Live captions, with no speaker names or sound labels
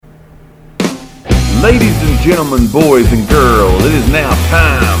Ladies and gentlemen, boys and girls, it is now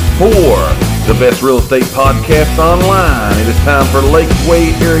time for the best real estate podcast online. It is time for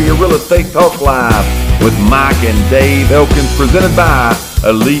Lakeway Area Real Estate Talk Live with Mike and Dave Elkins, presented by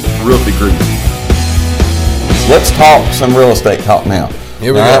Elite Realty Group. Let's talk some real estate talk now.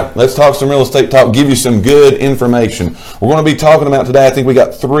 Here we go. Let's talk some real estate talk, give you some good information. We're going to be talking about today, I think we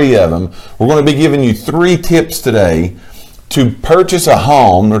got 3 of them. We're going to be giving you 3 tips today to purchase a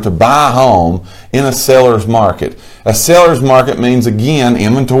home or to buy a home in a seller's market. A seller's market means, again,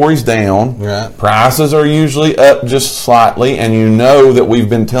 inventory's down. Right. Prices are usually up just slightly, and you know that we've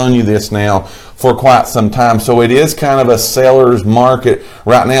been telling you this now for quite some time. So it is kind of a seller's market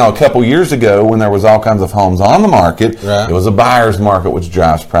right now. A couple years ago, when there was all kinds of homes on the market, Right. It was a buyer's market, which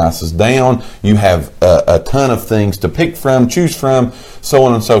drives prices down. You have a ton of things to pick from, choose from, so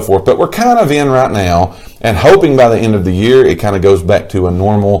on and so forth. But we're kind of in right now, and hoping by the end of the year, it kind of goes back to a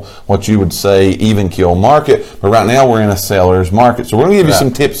normal, what you would say, even kill market. But right now, we're in a seller's market. So we're going to give you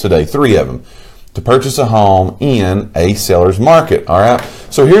some tips today, 3 of them, to purchase a home in a seller's market. All right.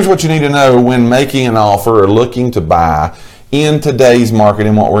 So here's what you need to know when making an offer or looking to buy in today's market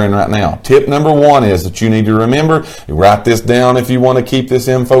and what we're in right now. Tip number 1 is that you need to remember, write this down if you want to keep this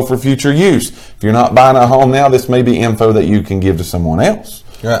info for future use. If you're not buying a home now, this may be info that you can give to someone else.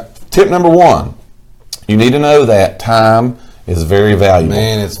 Right. Tip number 1, you need to know that time is very valuable.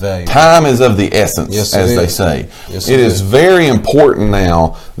 Man, it's valuable. Time is of the essence, Yes, as it they is. say. Yes, it it is is. very important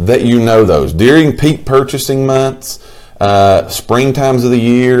now that you know those. During peak purchasing months, spring times of the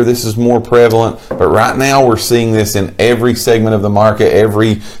year, this is more prevalent. But right now, we're seeing this in every segment of the market,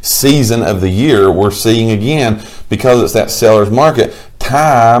 every season of the year. We're seeing again, because it's that seller's market,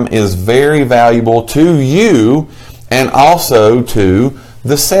 time is very valuable to you and also to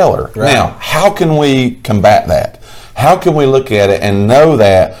the seller. Right. Now, how can we combat that? How can we look at it and know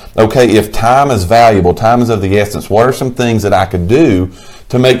that, okay, if time is valuable, time is of the essence, what are some things that I could do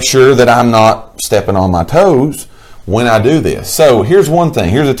to make sure that I'm not stepping on my toes when I do this? So here's one thing.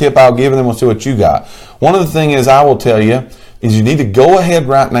 Here's a tip I'll give, and then we'll see what you got. One of the things I will tell you is you need to go ahead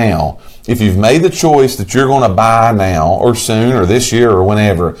right now. If you've made the choice that you're going to buy now or soon or this year or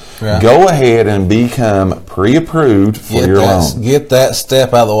whenever, Right. Go ahead and become pre-approved for your loan. Get that step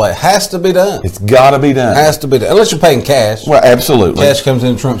out of the way. Has to be done. It's got to be done. Has to be done. Unless you're paying cash. Well, absolutely. Cash comes in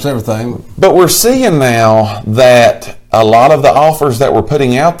and trumps everything. But we're seeing now that a lot of the offers that we're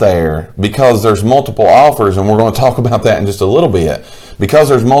putting out there, because there's multiple offers, and we're going to talk about that in just a little bit, because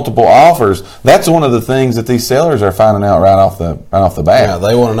there's multiple offers, that's one of the things that these sellers are finding out right off the bat. Yeah,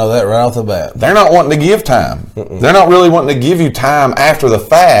 they want to know that right off the bat. They're not wanting to give time. They're not really wanting to give you time after the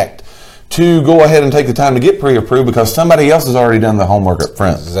fact to go ahead and take the time to get pre-approved, because somebody else has already done the homework up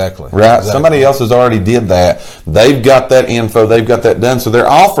front. Exactly. Right? Exactly. Somebody else has already did that. They've got that info. They've got that done. So their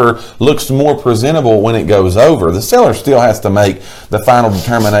offer looks more presentable when it goes over. The seller still has to make the final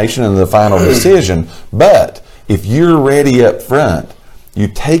determination and the final decision. But if you're ready up front, you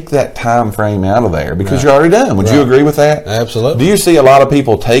take that time frame out of there because you're already done. Would you agree with that? Absolutely. Do you see a lot of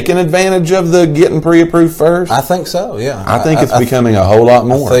people taking advantage of the getting pre-approved first? I think so, yeah. I think it's becoming a whole lot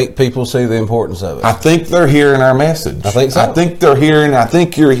more. I think people see the importance of it. I think they're hearing our message. I think so. I think they're hearing, I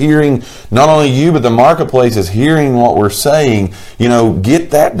think you're hearing, not only you, but the marketplace is hearing what we're saying. You know, get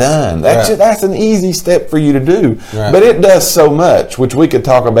that done. That's an easy step for you to do. Right. But it does so much, which we could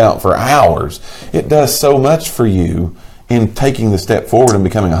talk about for hours. It does so much for you in taking the step forward and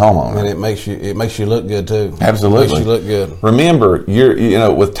becoming a homeowner. And it makes you look good too. Absolutely. It makes you look good. Remember,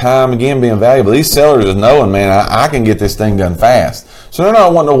 with time again being valuable, these sellers is knowing, man, I can get this thing done fast. So they're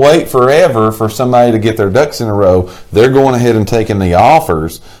not wanting to wait forever for somebody to get their ducks in a row. They're going ahead and taking the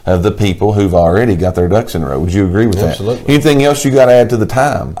offers of the people who've already got their ducks in a row. Would you agree with that? Absolutely. Anything else you got to add to the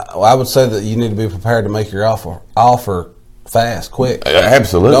time? Well, I would say that you need to be prepared to make your offer fast, quick.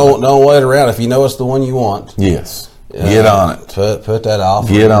 Absolutely. Don't wait around. If you know it's the one you want, Yes. Get on it. Put that offer.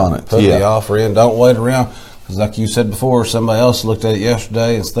 Get in. on it. Put Yeah. the offer in. Don't wait around, because like you said before, somebody else looked at it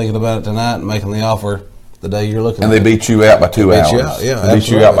yesterday and is thinking about it tonight and making the offer the day you're looking And at they it. beat you out by 2 hours. Beat you out, yeah, They beat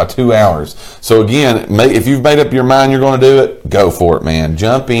you out by absolutely. 2 hours. So again, if you've made up your mind you're going to do it, go for it, man.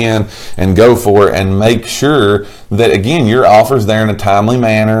 Jump in and go for it, and make sure that, again, your offer's there in a timely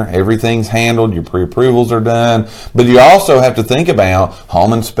manner. Everything's handled. Your pre-approvals are done. But you also have to think about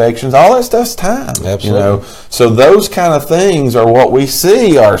home inspections. All that stuff's time. Absolutely. You know? So those kind of things are what we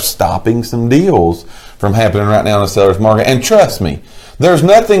see are stopping some deals from happening right now in the seller's market. And trust me, there's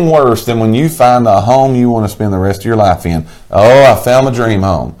nothing worse than when you find a home you want to spend the rest of your life in. Oh, I found my dream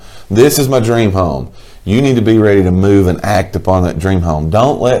home. This is my dream home. you need to be ready to move and act upon that dream home.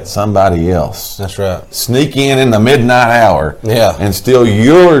 Don't let somebody else That's right. sneak in the midnight hour and steal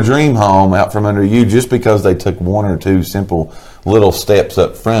your dream home out from under you just because they took one or two simple little steps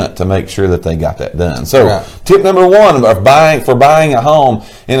up front to make sure that they got that done. So tip number one for buying a home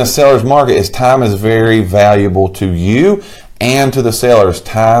in a seller's market is time is very valuable to you and to the sellers.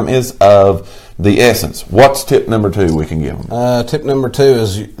 Time is of the essence. What's tip number two we can give them? Tip number two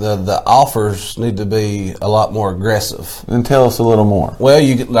is the offers need to be a lot more aggressive. And tell us a little more. Well,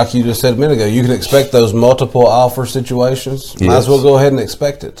 like you just said a minute ago, you can expect those multiple offer situations. Yes. Might as well go ahead and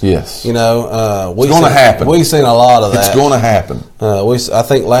expect it. Yes. You know, it's going to happen. We've seen a lot of that. It's going to happen. I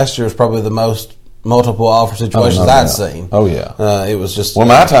think last year was probably the most multiple offer situations I'd seen. Oh, yeah. It was just... Well,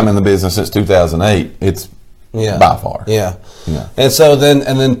 my time in the business since 2008, it's by far. Yeah. And so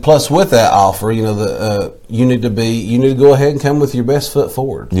then plus with that offer, you know, you need to go ahead and come with your best foot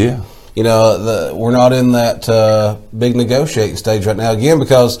forward. Yeah. You know, we're not in that big negotiating stage right now, again,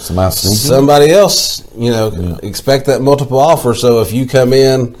 because somebody else, you know, expect that multiple offer. So if you come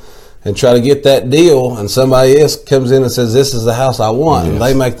in and try to get that deal and somebody else comes in and says, this is the house I want, and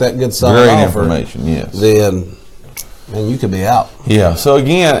they make that good solid offer. Great information, yes. Then... and you could be out. Yeah. So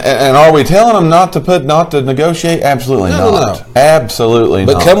again, and are we telling them not to negotiate? Absolutely not. No. Absolutely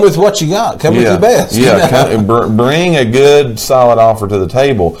not. But come with what you got. Come with your best. Yeah. Bring a good, solid offer to the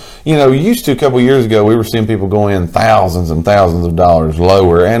table. You know, used to a couple of years ago, we were seeing people go in thousands and thousands of dollars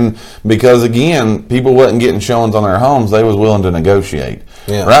lower, and because again, people wasn't getting showings on their homes, they was willing to negotiate.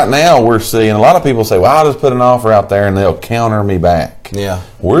 Yeah. Right now, we're seeing a lot of people say, "Well, I'll just put an offer out there, and they'll counter me back." Yeah.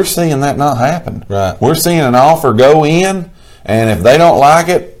 We're seeing that not happen. Right. We're seeing an offer go in, and if they don't like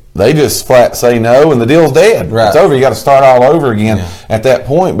it, they just flat say no, and the deal's dead. Right. It's over. You got to start all over again at that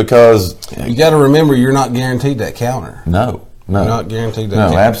point, because you got to remember you're not guaranteed that counter. No. You're not guaranteed that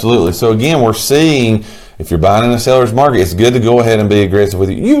counter. No, absolutely. So again, we're seeing, if you're buying in a seller's market, it's good to go ahead and be aggressive with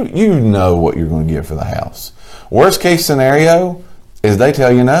you. You know what you're going to get for the house. Worst case scenario is they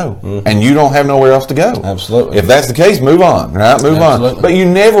tell you no, and you don't have nowhere else to go. Absolutely. If that's the case, move on, right? Move on. But you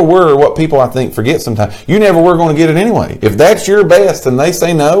never were, what people I think forget sometimes, you never were going to get it anyway. If that's your best and they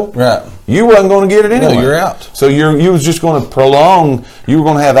say no, you wasn't going to get it anyway. No, you're out. So you was just going to prolong, you were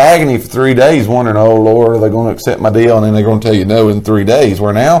going to have agony for 3 days wondering, oh, Lord, are they going to accept my deal? And then they're going to tell you no in 3 days,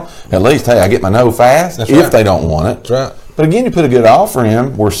 where now, at least, hey, I get my no fast if they don't want it. That's right. But again, you put a good offer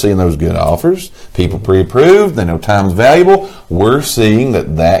in, we're seeing those good offers. People pre-approved, they know time's valuable. We're seeing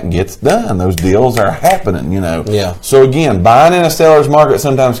that gets done. Those deals are happening, you know. Yeah. So again, buying in a seller's market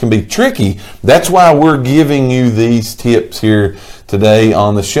sometimes can be tricky. That's why we're giving you these tips here today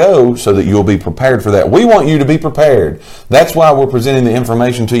on the show, so that you'll be prepared for that. We want you to be prepared. That's why we're presenting the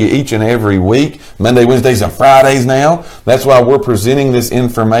information to you each and every week, Monday, Wednesdays, and Fridays now. That's why we're presenting this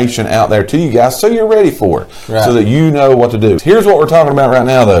information out there to you guys, so you're ready for it, so that you know what to do. Here's what we're talking about right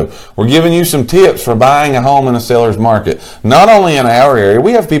now, though. We're giving you some tips for buying a home in a seller's market. Not only in our area,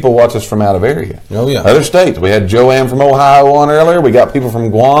 we have people watch us from out of area. Oh, yeah. Other states. We had Joanne from Ohio on earlier. We got people from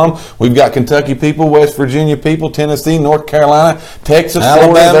Guam. We've got Kentucky people, West Virginia people, Tennessee, North Carolina, Texas,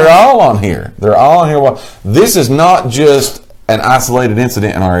 Florida. They're all on here. They're all on here. Well, this is not just an isolated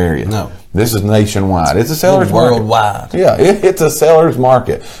incident in our area. No. This is nationwide. It's a seller's market. Worldwide. Yeah, it's a seller's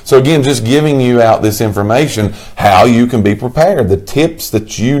market. So again, just giving you out this information, how you can be prepared, the tips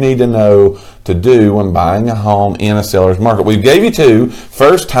that you need to know to do when buying a home in a seller's market. We gave you two.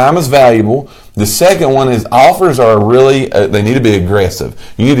 First, time is valuable. The second one is offers are really, they need to be aggressive.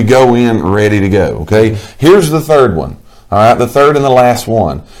 You need to go in ready to go, okay? Here's the third one. All right, the third and the last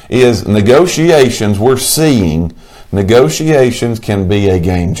one is negotiations. We're seeing negotiations can be a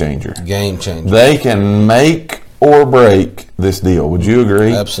game changer. Game changer. They can make or break this deal. Would you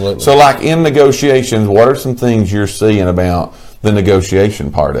agree? Absolutely. So like in negotiations, what are some things you're seeing about the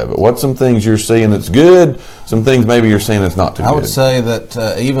negotiation part of it? What's some things you're seeing that's good? Some things maybe you're seeing that's not too good? I would say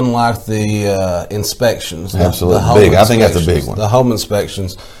that even like the inspections. Absolutely. The home big. I think that's a big one. The home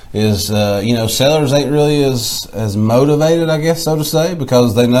inspections is, sellers ain't really as motivated, I guess, so to say,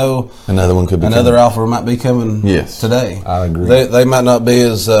 because they know another one could be another offer might be coming today. I agree. They might not be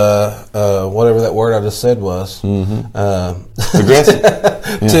as, whatever that word I just said was. Aggressive.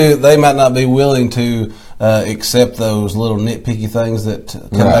 They might not be willing to accept those little nitpicky things that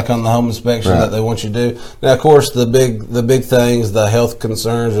come back on the home inspection that they want you to do. Now, of course, the big things, the health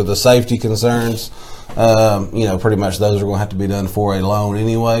concerns or the safety concerns, pretty much those are going to have to be done for a loan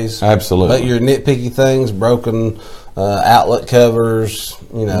anyways. Absolutely. But your nitpicky things, broken outlet covers,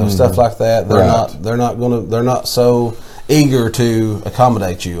 stuff like that, they're not so eager to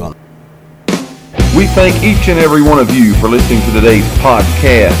accommodate you on. We thank each and every one of you for listening to today's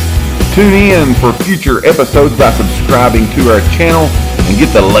podcast. Tune in for future episodes by subscribing to our channel and get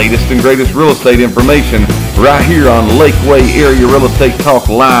the latest and greatest real estate information right here on Lakeway Area Real Estate Talk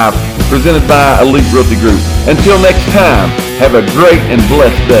Live, presented by Elite Realty Group. Until next time, have a great and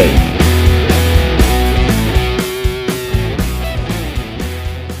blessed day.